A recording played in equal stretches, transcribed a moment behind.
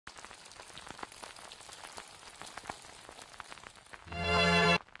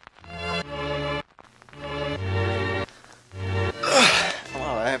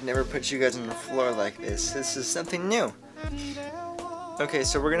never put you guys on the floor like this. This is something new. Okay,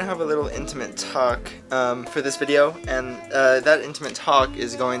 so we're gonna have a little intimate talk for this video, and that intimate talk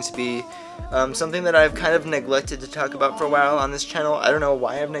is going to be something that I've kind of neglected to talk about for a while on this channel. I don't know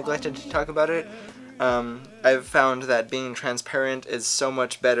why I've neglected to talk about it. I've found that being transparent is so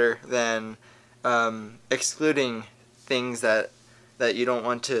much better than excluding things that you don't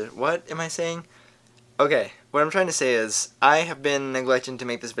want to... What am I saying? Okay, what I'm trying to say is I have been neglecting to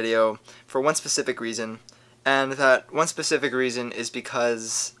make this video for one specific reason, and that one specific reason is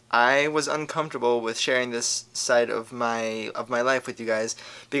because I was uncomfortable with sharing this side of my life with you guys,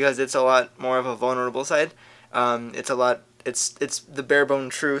 because it's a lot more of a vulnerable side. It's the bare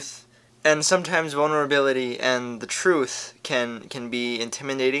bone truth, and sometimes vulnerability and the truth can be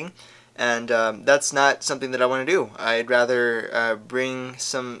intimidating, and that's not something that I want to do. I'd rather bring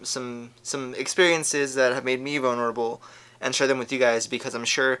some experiences that have made me vulnerable and share them with you guys, because I'm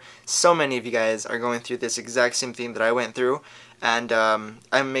sure so many of you guys are going through this exact same thing that I went through, and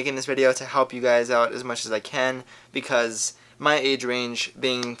I'm making this video to help you guys out as much as I can, because my age range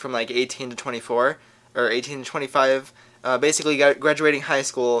being from like 18 to 24 or 18 to 25, basically graduating high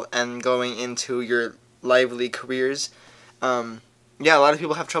school and going into your lively careers, yeah, a lot of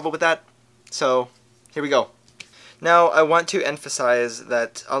people have trouble with that, so here we go. Now, I want to emphasize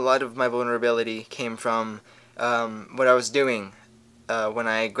that a lot of my vulnerability came from what I was doing when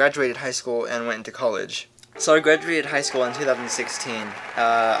I graduated high school and went into college. So I graduated high school in 2016.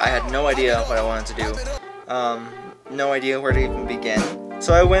 I had no idea what I wanted to do, no idea where to even begin.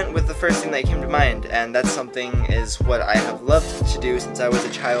 So I went with the first thing that came to mind, and that something is what I have loved to do since I was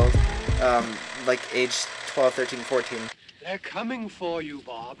a child, like age 12, 13, 14. They're coming for you,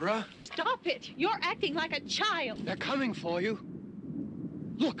 Barbara. Stop it! You're acting like a child. They're coming for you.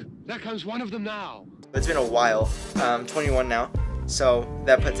 Look, there comes one of them now. It's been a while. I'm 21 now, so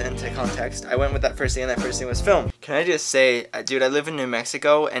that puts it into context. I went with that first thing, and that first thing was film. Can I just say, dude, I live in New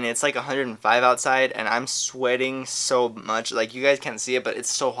Mexico, and it's like 105 outside, and I'm sweating so much. Like, you guys can't see it, but it's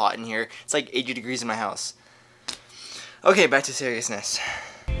so hot in here. It's like 80 degrees in my house. Okay, back to seriousness.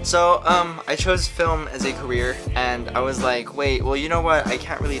 So, I chose film as a career, and I was like, wait, well, you know what, I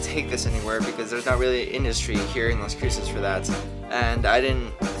can't really take this anywhere because there's not really an industry here in Las Cruces for that, and I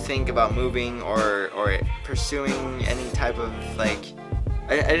didn't think about moving or pursuing any type of, like,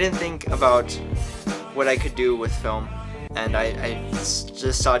 I didn't think about what I could do with film, and I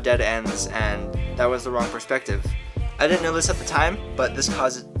just saw dead ends, and that was the wrong perspective. I didn't know this at the time, but this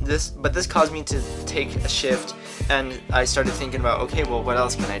caused me to take a shift, and I started thinking about, okay, well, what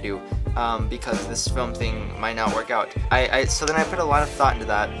else can I do? Because this film thing might not work out. So then I put a lot of thought into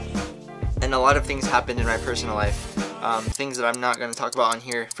that, and a lot of things happened in my personal life, things that I'm not going to talk about on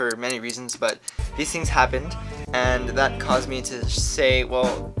here for many reasons, but these things happened, and that caused me to say,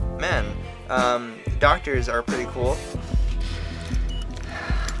 well, man, doctors are pretty cool.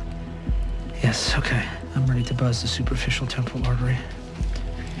 Yes, okay. I'm ready to buzz the superficial temporal artery.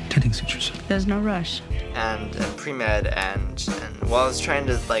 Tending sutures. There's no rush. And pre-med, and while I was trying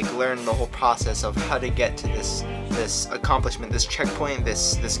to like learn the whole process of how to get to this accomplishment, this checkpoint,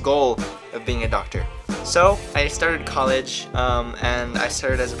 this goal of being a doctor. So I started college, and I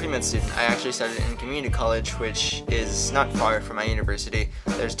started as a pre-med student. I actually started in community college, which is not far from my university.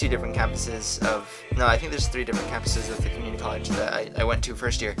 There's two different campuses I think there's 3 different campuses of the community college that I went to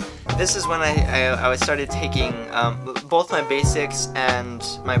first year. This is when I started taking both my basics and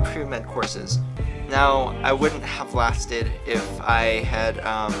my pre-med courses. Now, I wouldn't have lasted if I had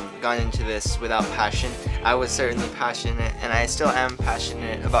gone into this without passion. I was certainly passionate, and I still am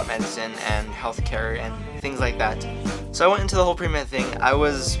passionate about medicine and healthcare and things like that. So I went into the whole pre-med thing. I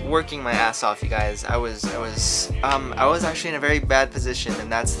was working my ass off, you guys. I was actually in a very bad position, and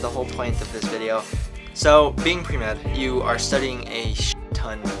that's the whole point of this video. So, being pre-med, you are studying a shit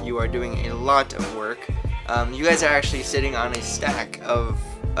ton. You are doing a lot of work. You guys are actually sitting on a stack of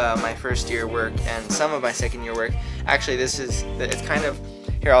my first year work and some of my second year work. Actually, it's kind of,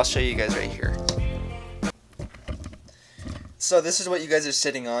 here, I'll show you guys right here. So this is what you guys are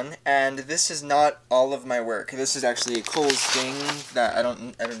sitting on, and this is not all of my work. This is actually a Kohl's thing that I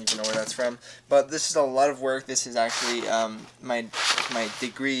don't even know where that's from, but this is a lot of work. This is actually my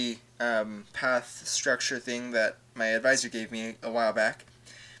degree path structure thing that my advisor gave me a while back.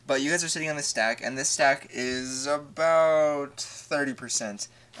 But you guys are sitting on this stack, and this stack is about 30%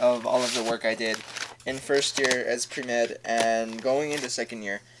 of all of the work I did in first year as pre-med and going into second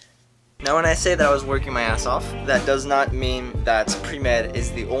year. Now, when I say that I was working my ass off, that does not mean that pre-med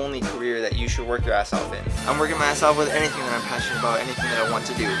is the only career that you should work your ass off in. I'm working my ass off with anything that I'm passionate about, anything that I want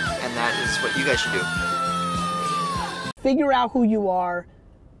to do, and that is what you guys should do. Figure out who you are,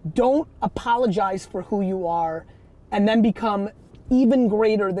 Don't apologize for who you are and then become even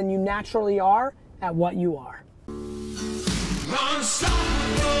greater than you naturally are at what you are.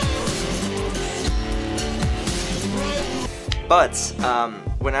 But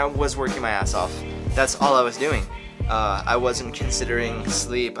when I was working my ass off, that's all I was doing. I wasn't considering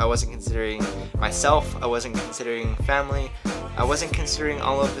sleep, I wasn't considering myself, I wasn't considering family, I wasn't considering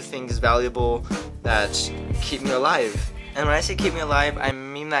all of the things valuable that keep me alive. And when I say keep me alive, I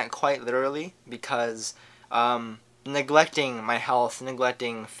mean that quite literally, because neglecting my health,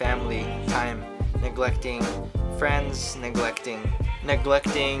 neglecting family time, neglecting friends, neglecting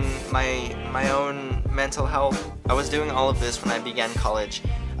my own mental health. I was doing all of this when I began college.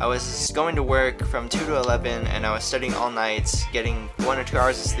 I was going to work from 2 to 11 and I was studying all night, getting 1 or 2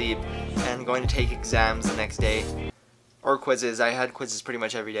 hours of sleep, and going to take exams the next day. Or quizzes. I had quizzes pretty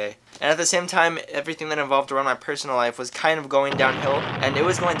much every day. And at the same time, everything that involved around my personal life was kind of going downhill. And it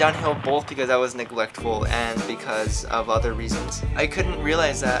was going downhill both because I was neglectful and because of other reasons. I couldn't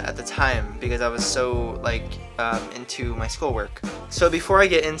realize that at the time because I was so into my schoolwork. So before I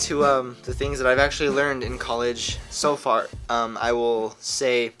get into the things that I've actually learned in college so far, I will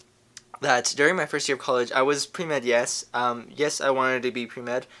say that during my first year of college, I was pre-med, yes. Yes, I wanted to be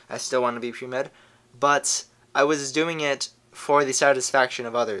pre-med. I still want to be pre-med. But I was doing it for the satisfaction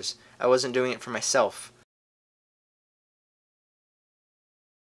of others. I wasn't doing it for myself.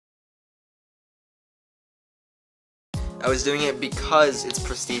 I was doing it because it's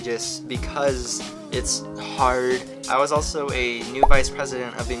prestigious, because it's hard. I was also a new vice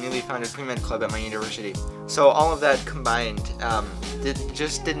president of the newly founded pre-med club at my university. So all of that combined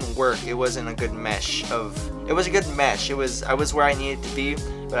just didn't work. It wasn't a good mesh it was a good mesh. I was where I needed to be,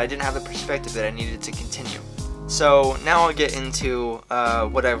 but I didn't have the perspective that I needed to continue. So now I'll get into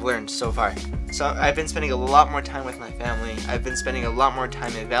what I've learned so far. So I've been spending a lot more time with my family. I've been spending a lot more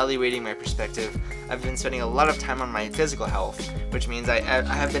time evaluating my perspective. I've been spending a lot of time on my physical health, which means I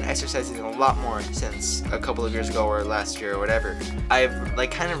have been exercising a lot more since a couple of years ago or last year or whatever. I've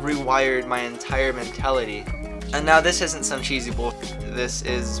kind of rewired my entire mentality. And now this isn't some cheesy bullshit. This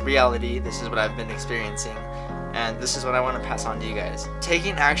is reality. This is what I've been experiencing. And this is what I want to pass on to you guys.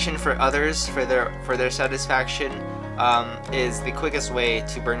 Taking action for others, for their satisfaction, is the quickest way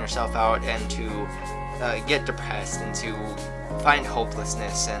to burn yourself out and to get depressed and to find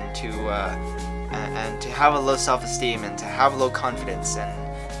hopelessness and to have a low self-esteem and to have low confidence,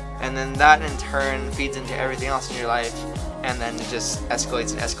 and then that in turn feeds into everything else in your life, and then it just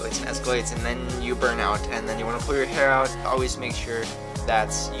escalates and escalates and escalates, and then you burn out, and then you want to pull your hair out. Always make sure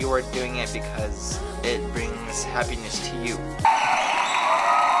that you are doing it because it brings happiness to you.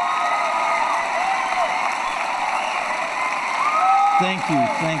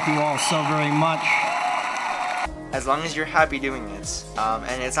 Thank you all so very much. As long as you're happy doing it,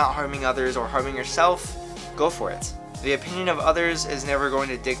 and it's not harming others or harming yourself, go for it. The opinion of others is never going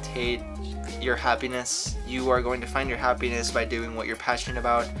to dictate your happiness. You are going to find your happiness by doing what you're passionate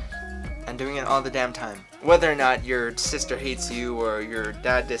about and doing it all the damn time. Whether or not your sister hates you, or your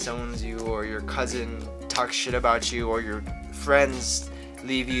dad disowns you, or your cousin talks shit about you, or your friends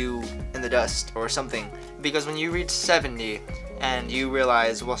leave you in the dust or something. Because when you reach 70 and you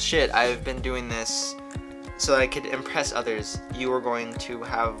realize, well shit, I've been doing this so that I could impress others, you are going to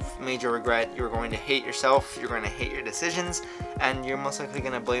have major regret. You're going to hate yourself, you're going to hate your decisions, and you're most likely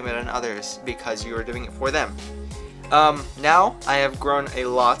going to blame it on others because you are doing it for them. Now I have grown a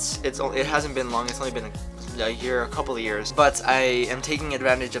lot. It hasn't been long, it's only been a year, a couple of years, but I am taking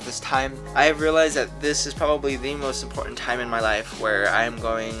advantage of this time. I have realized that this is probably the most important time in my life where I am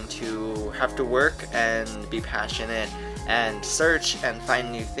going to have to work and be passionate and search and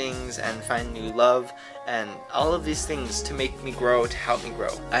find new things and find new love and all of these things to make me grow, to help me grow.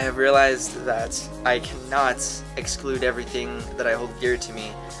 I have realized that I cannot exclude everything that I hold dear to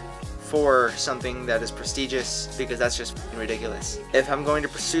me for something that is prestigious, because that's just ridiculous. If I'm going to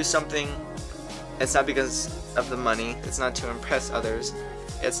pursue something, it's not because of the money, it's not to impress others,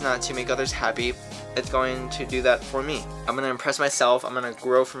 it's not to make others happy, it's going to do that for me. I'm going to impress myself, I'm going to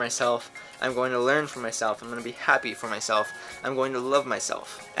grow for myself, I'm going to learn for myself, I'm going to be happy for myself, I'm going to love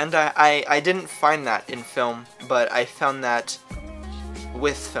myself. And I didn't find that in film, but I found that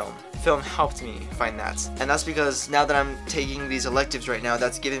with film. Film helped me find that. And that's because now that I'm taking these electives right now,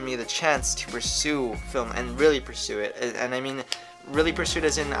 that's given me the chance to pursue film and really pursue it. And I mean, really pursue it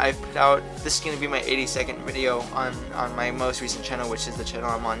as in I've put out, this is going to be my 82nd video on my most recent channel, which is the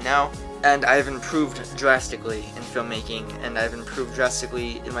channel I'm on now. And I've improved drastically in filmmaking, and I've improved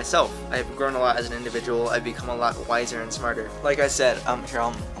drastically in myself. I've grown a lot as an individual, I've become a lot wiser and smarter. Like I said, here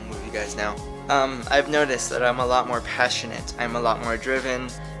I'll move you guys now. I've noticed that I'm a lot more passionate, I'm a lot more driven.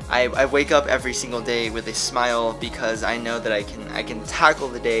 I wake up every single day with a smile because I know that I can tackle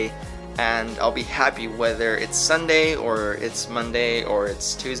the day and I'll be happy whether it's Sunday or it's Monday or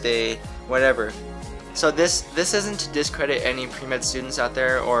it's Tuesday, whatever. So this isn't to discredit any pre-med students out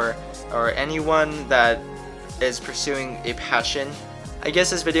there or anyone that is pursuing a passion. I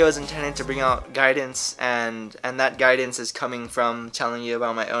guess this video is intended to bring out guidance, and that guidance is coming from telling you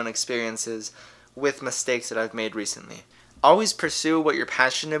about my own experiences with mistakes that I've made recently. Always pursue what you're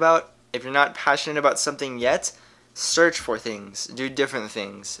passionate about. If you're not passionate about something yet, search for things, do different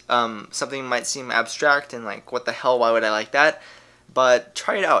things. Something might seem abstract and like, what the hell, why would I like that? But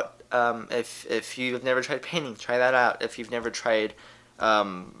try it out. If you've never tried painting, try that out. If you've never tried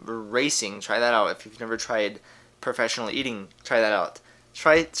racing, try that out. If you've never tried professional eating, try that out.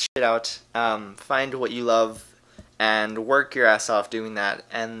 Try shit out, find what you love, and work your ass off doing that,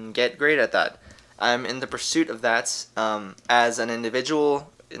 and get great at that. I'm in the pursuit of that as an individual,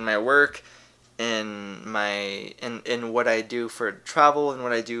 in my work, in what I do for travel, and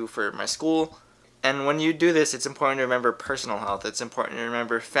what I do for my school. And when you do this, it's important to remember personal health, it's important to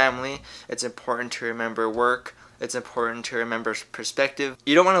remember family, it's important to remember work, it's important to remember perspective.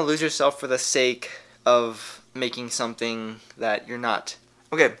 You don't want to lose yourself for the sake of making something that you're not.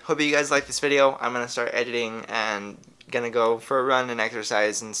 Okay, hope you guys like this video. I'm gonna start editing and gonna go for a run and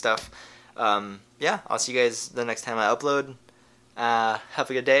exercise and stuff. Yeah, I'll see you guys the next time I upload. Have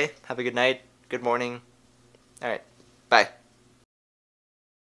a good day, have a good night, good morning. Alright, bye.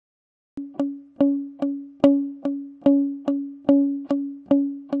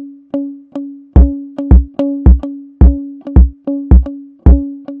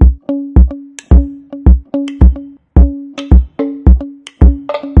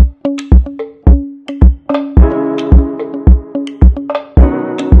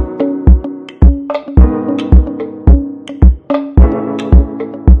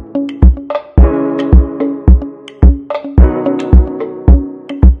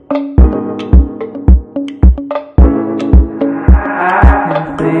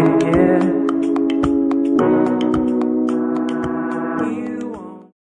 Thinking